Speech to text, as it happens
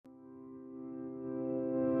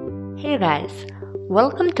Hey guys,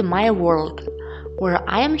 welcome to my world, where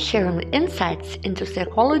I am sharing insights into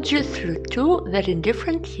psychology through two very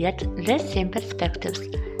different yet the same perspectives: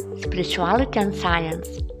 spirituality and science.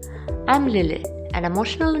 I'm Lily, an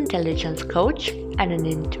emotional intelligence coach and an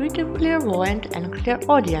intuitive clairvoyant and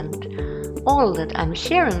clairaudient. All that I'm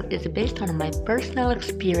sharing is based on my personal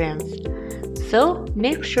experience. So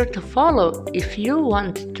make sure to follow if you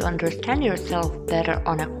want to understand yourself better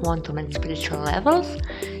on a quantum and spiritual levels,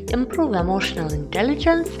 improve emotional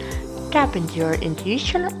intelligence, tap into your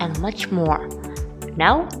intuition, and much more.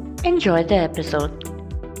 Now, enjoy the episode.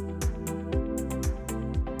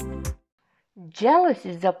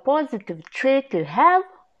 Jealousy is a positive trait to have?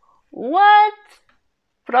 What?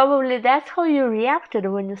 Probably that's how you reacted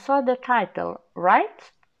when you saw the title,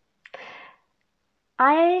 right?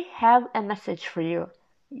 I have a message for you.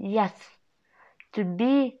 Yes, to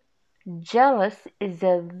be jealous is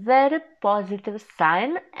a very positive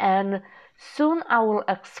sign, and soon I will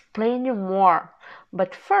explain you more.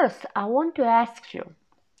 But first, I want to ask you,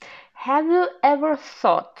 have you ever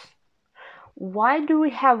thought, why do we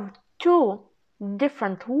have two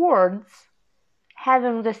different words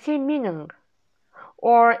having the same meaning?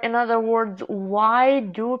 Or in other words, why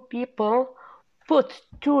do people put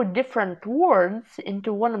two different words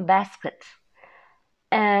into one basket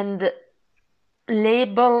and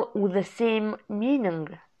label with the same meaning?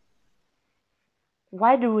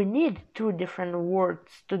 Why do we need two different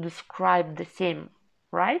words to describe the same,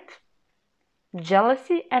 right?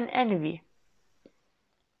 Jealousy and envy.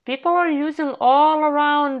 People are using all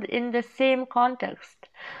around in the same context,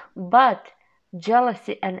 but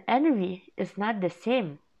jealousy and envy is not the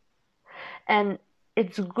same. And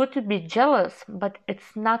it's good to be jealous, but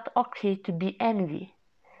it's not okay to be envy.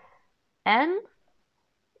 And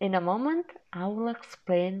in a moment, I will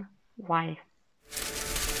explain why.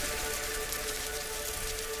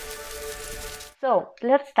 So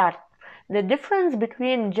let's start. The difference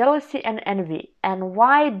between jealousy and envy, and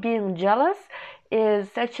why being jealous is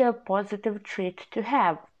such a positive trait to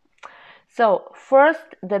have. So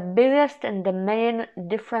first, the biggest and the main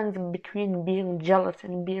difference between being jealous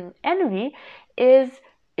and being envy is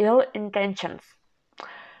ill intentions.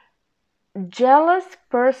 Jealous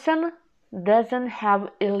person doesn't have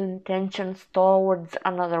ill intentions towards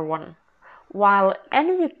another one, while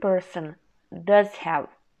envy person does have.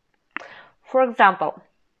 For example,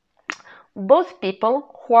 both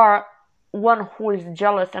people who are one who is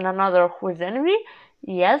jealous and another who is envy,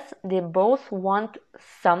 yes, they both want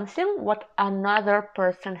something what another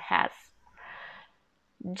person has.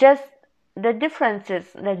 Just the difference is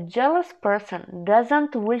the jealous person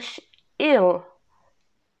doesn't wish ill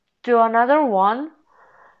to another one,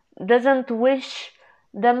 doesn't wish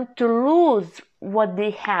them to lose what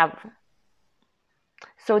they have,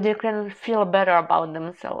 so they can feel better about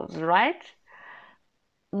themselves, right?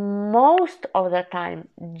 Most of the time,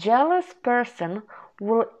 jealous person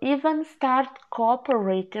will even start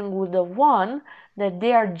cooperating with the one that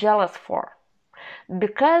they are jealous for,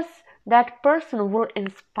 because that person will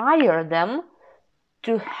inspire them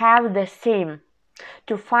to have the same,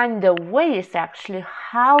 to find the ways actually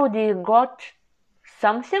how they got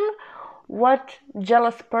something what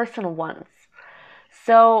jealous person wants.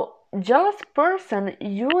 So jealous person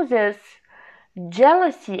uses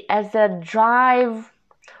jealousy as a drive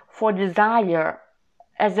for desire,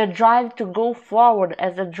 as a drive to go forward,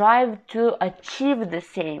 as a drive to achieve the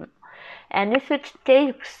same. And if it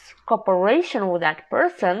takes cooperation with that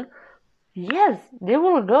person, yes, they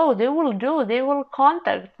will go, they will do, they will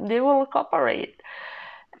contact, they will cooperate.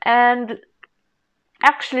 And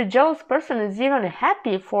actually, jealous person is even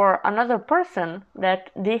happy for another person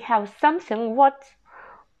that they have something what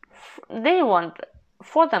they want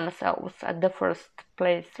for themselves at the first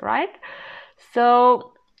place, right?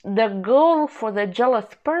 So the goal for the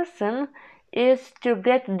jealous person is to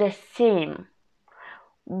get the same,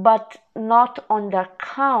 but not on the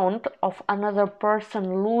account of another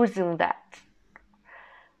person losing that.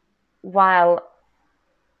 While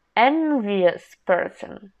envious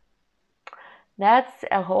person, that's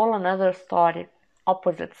a whole another story,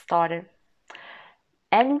 opposite story.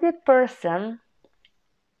 Envy person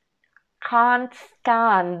can't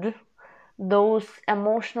stand those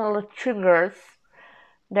emotional triggers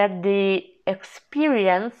that they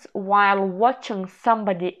experience while watching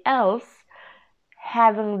somebody else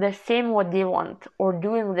having the same what they want, or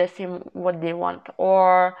doing the same what they want,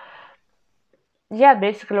 or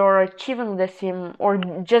basically, or achieving the same, or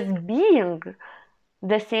just being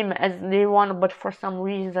the same as they want, but for some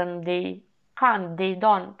reason they can't, they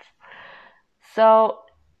don't. So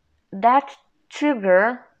that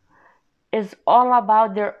trigger is all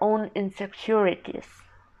about their own insecurities.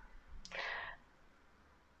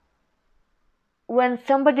 when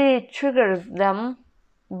somebody triggers them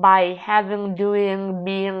by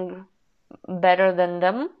being better than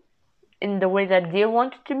them in the way that they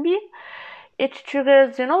want it to be, it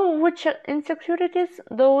triggers, which insecurities?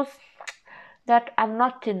 Those that I'm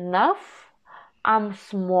not enough, I'm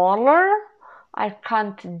smaller, I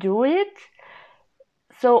can't do it.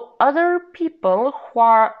 So other people who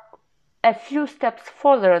are a few steps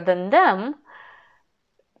further than them,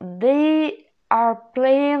 they are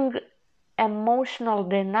playing the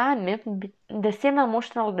same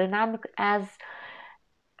emotional dynamic as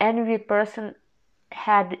envy person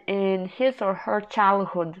had in his or her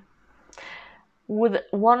childhood, with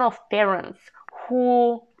one of parents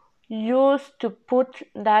who used to put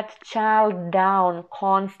that child down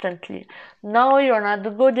constantly. No, you're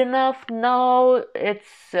not good enough. No,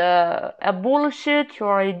 it's a bullshit.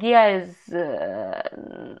 Your idea is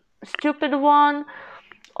a stupid one.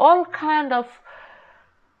 All kind of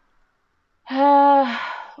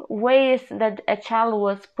ways that a child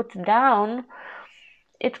was put down.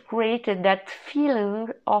 It created that feeling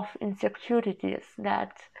of insecurities,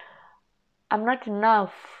 that I'm not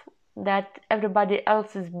enough, that everybody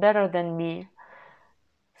else is better than me.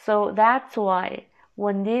 So that's why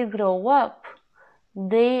when they grow up,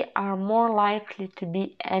 they are more likely to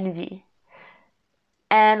be envy.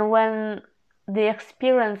 And when they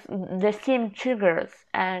experience the same triggers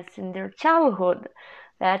as in their childhood,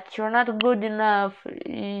 that you're not good enough,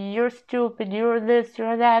 you're stupid, you're this,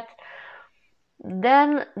 you're that,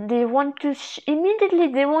 then they want to immediately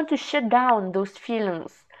they want to shut down those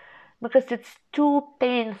feelings, because it's too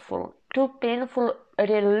painful to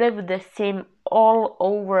relive the same all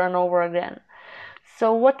over and over again.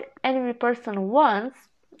 So what envy person wants,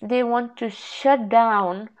 they want to shut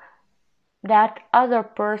down that other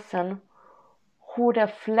person who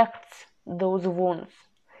reflects those wounds.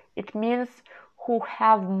 It means who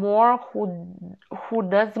have more, who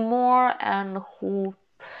does more, and who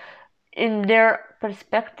in their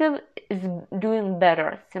perspective is doing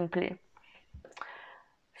better, simply.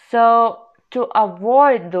 So to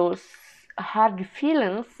avoid those hard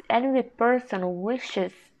feelings, envy person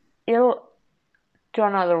wishes ill to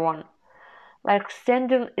another one, like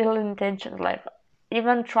sending ill intentions, like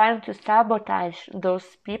even trying to sabotage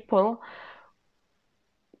those people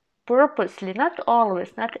purposely. Not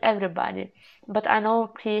always, not everybody, but I know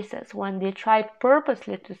cases when they try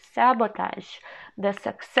purposely to sabotage the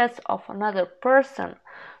success of another person,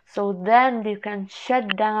 so then they can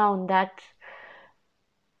shut down that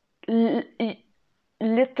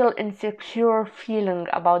little insecure feeling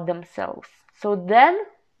about themselves. So then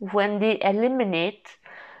when they eliminate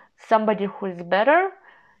somebody who is better,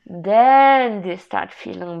 then they start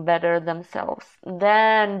feeling better themselves.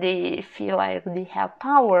 Then they feel like they have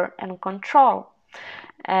power and control,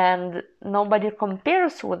 and nobody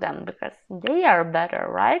compares with them because they are better,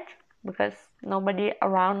 right? Because nobody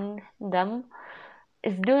around them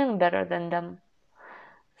is doing better than them.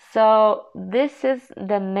 So this is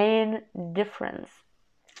the main difference.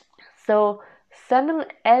 So summing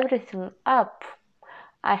everything up,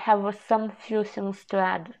 I have some few things to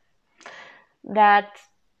add. That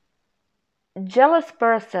jealous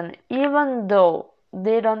person, even though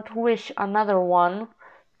they don't wish another one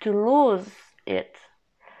to lose it,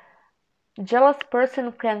 jealous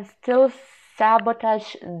person can still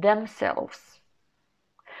sabotage themselves.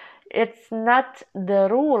 It's not the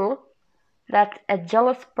rule that a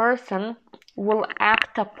jealous person will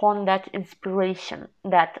act upon that inspiration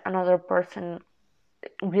that another person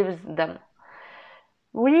gives them.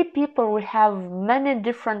 We people, we have many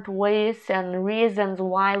different ways and reasons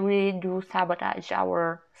why we do sabotage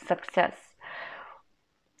our success.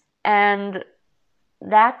 And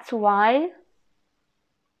that's why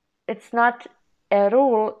it's not a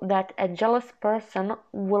rule that a jealous person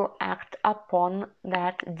will act upon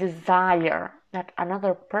that desire that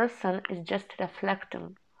another person is just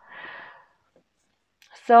reflecting.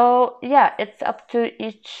 So yeah, it's up to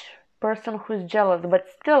each person who's jealous, but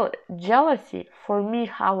still, jealousy, for me,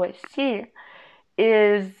 how I see,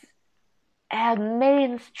 is a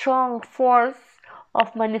main strong force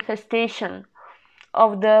of manifestation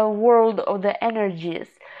of the world of the energies.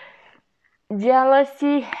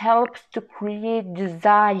 Jealousy helps to create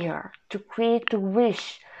desire, to create a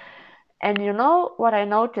wish. And you know what I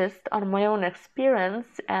noticed on my own experience,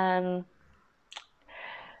 and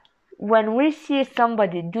when we see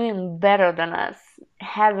somebody doing better than us,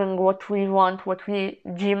 having what we want, what we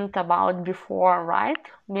dreamed about before, right?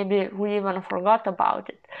 Maybe we even forgot about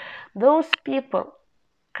it. Those people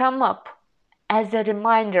come up as a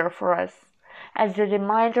reminder for us, as a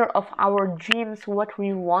reminder of our dreams, what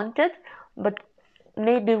we wanted, but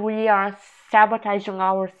maybe we are sabotaging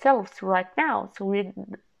ourselves right now, so we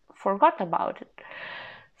forgot about it.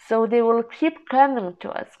 So they will keep coming to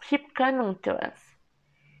us.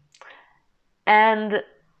 And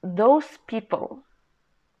those people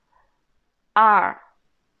are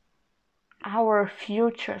our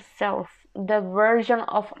future self, the version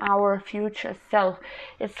of our future self.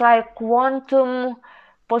 It's like quantum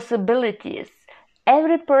possibilities.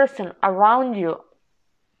 Every person around you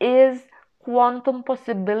is quantum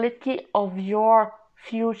possibility of your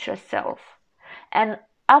future self. And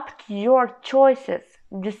up to your choices,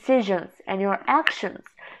 decisions, and your actions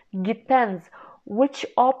depends which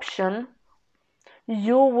option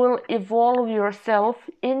you will evolve yourself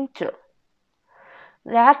into.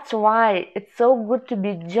 That's why it's so good to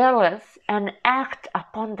be jealous and act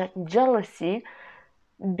upon that jealousy,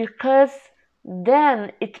 because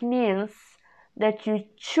then it means that you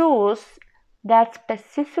choose that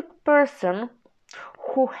specific person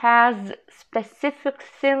who has specific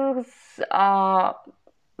things,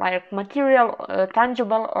 like material,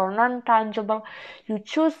 tangible or non-tangible. You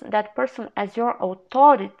choose that person as your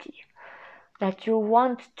authority that you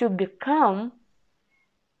want to become,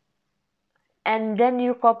 and then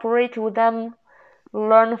you cooperate with them,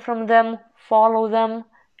 learn from them, follow them,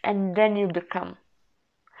 and then you become.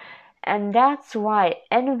 And that's why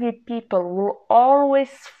envy people will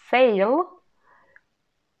always fail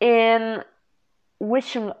in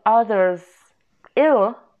wishing others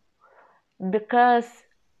ill, because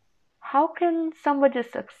how can somebody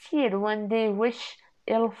succeed when they wish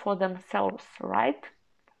ill for themselves, right?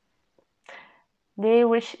 They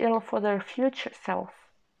wish ill for their future self.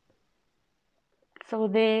 So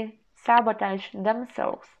they sabotage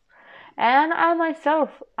themselves. And I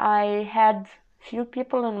myself, I had few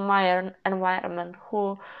people in my environment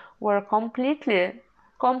who were completely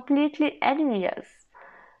envious.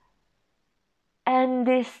 And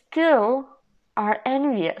they still are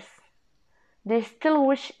envious. They still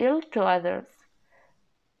wish ill to others.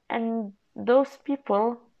 And those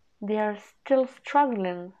people, they are still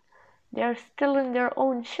struggling. They are still in their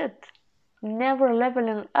own shit, never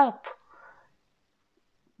leveling up.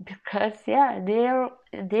 Because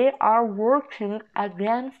they are working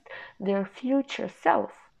against their future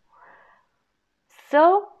self.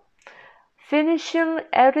 So, finishing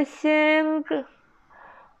everything,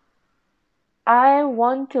 I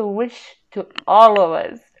want to wish to all of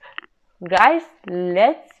us, guys,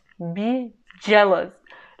 let's be jealous.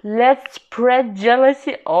 Let's spread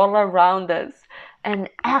jealousy all around us and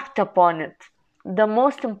act upon it. The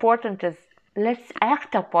most important is, let's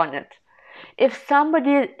act upon it. If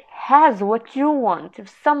somebody has what you want, if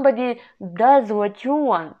somebody does what you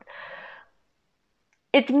want,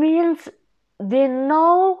 it means they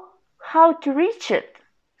know how to reach it.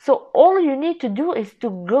 So all you need to do is to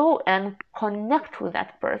go and connect with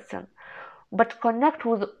that person, but connect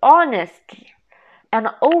with honesty and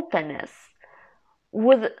openness,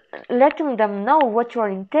 with letting them know what your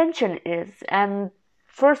intention is. And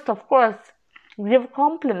first, of course, give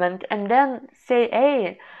compliment and then say,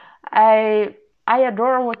 hey, I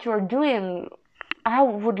adore what you're doing. I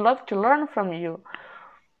would love to learn from you.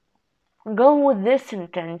 Go with this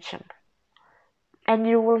intention, and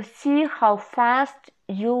you will see how fast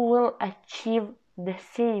you will achieve the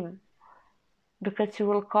same, because you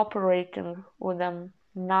will cooperating with them,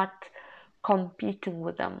 not competing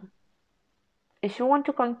with them. If you want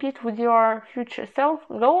to compete with your future self,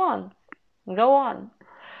 go on.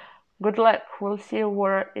 Good luck. We'll see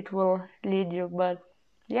where it will lead you. But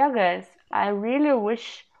yeah, guys, I really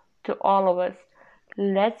wish to all of us,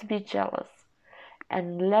 let's be jealous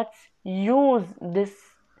and let's use this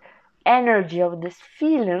energy of this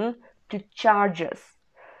feeling to charge us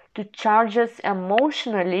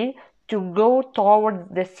emotionally, to go towards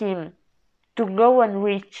the same, to go and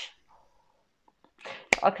reach.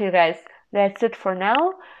 Okay, guys, that's it for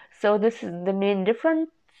now. So this is the main difference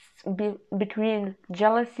between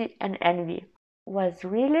jealousy and envy. It was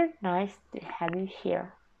really nice to have you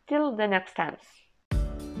here. Till the next time.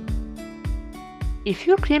 If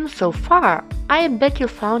you came so far, I bet you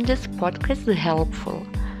found this podcast helpful.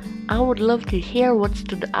 I would love to hear what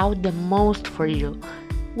stood out the most for you.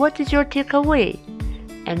 What is your takeaway?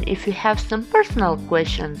 And if you have some personal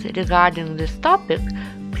questions regarding this topic,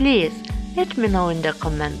 please let me know in the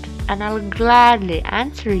comment, and I'll gladly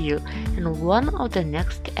answer you in one of the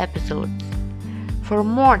next episodes. For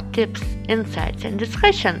more tips, insights, and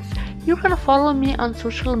discussions, you can follow me on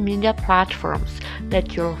social media platforms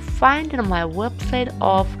that you'll find on my website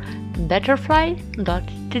of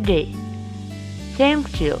betterfly.today.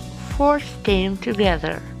 Thank you for staying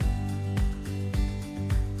together.